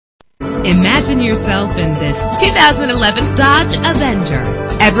Imagine yourself in this 2011 Dodge Avenger.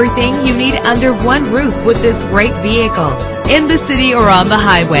 Everything you need under one roof with this great vehicle. In the city or on the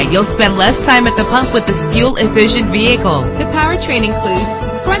highway, you'll spend less time at the pump with this fuel-efficient vehicle. The powertrain includes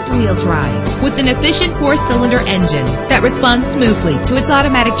front-wheel drive with an efficient 4-cylinder engine that responds smoothly to its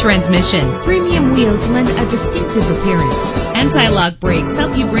automatic transmission. Premium wheels lend a distinctive appearance. Anti-lock brakes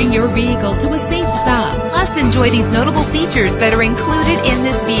help you bring your vehicle to a safe stop. Plus, enjoy these notable features that are included in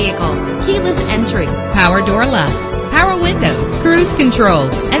this vehicle: keyless entry, power door locks, power windows, cruise control,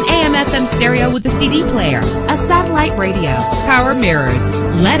 an AM/FM stereo with a CD player, a satellite radio, power mirrors.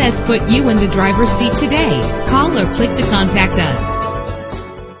 Let us put you in the driver's seat today. Call or click to contact us.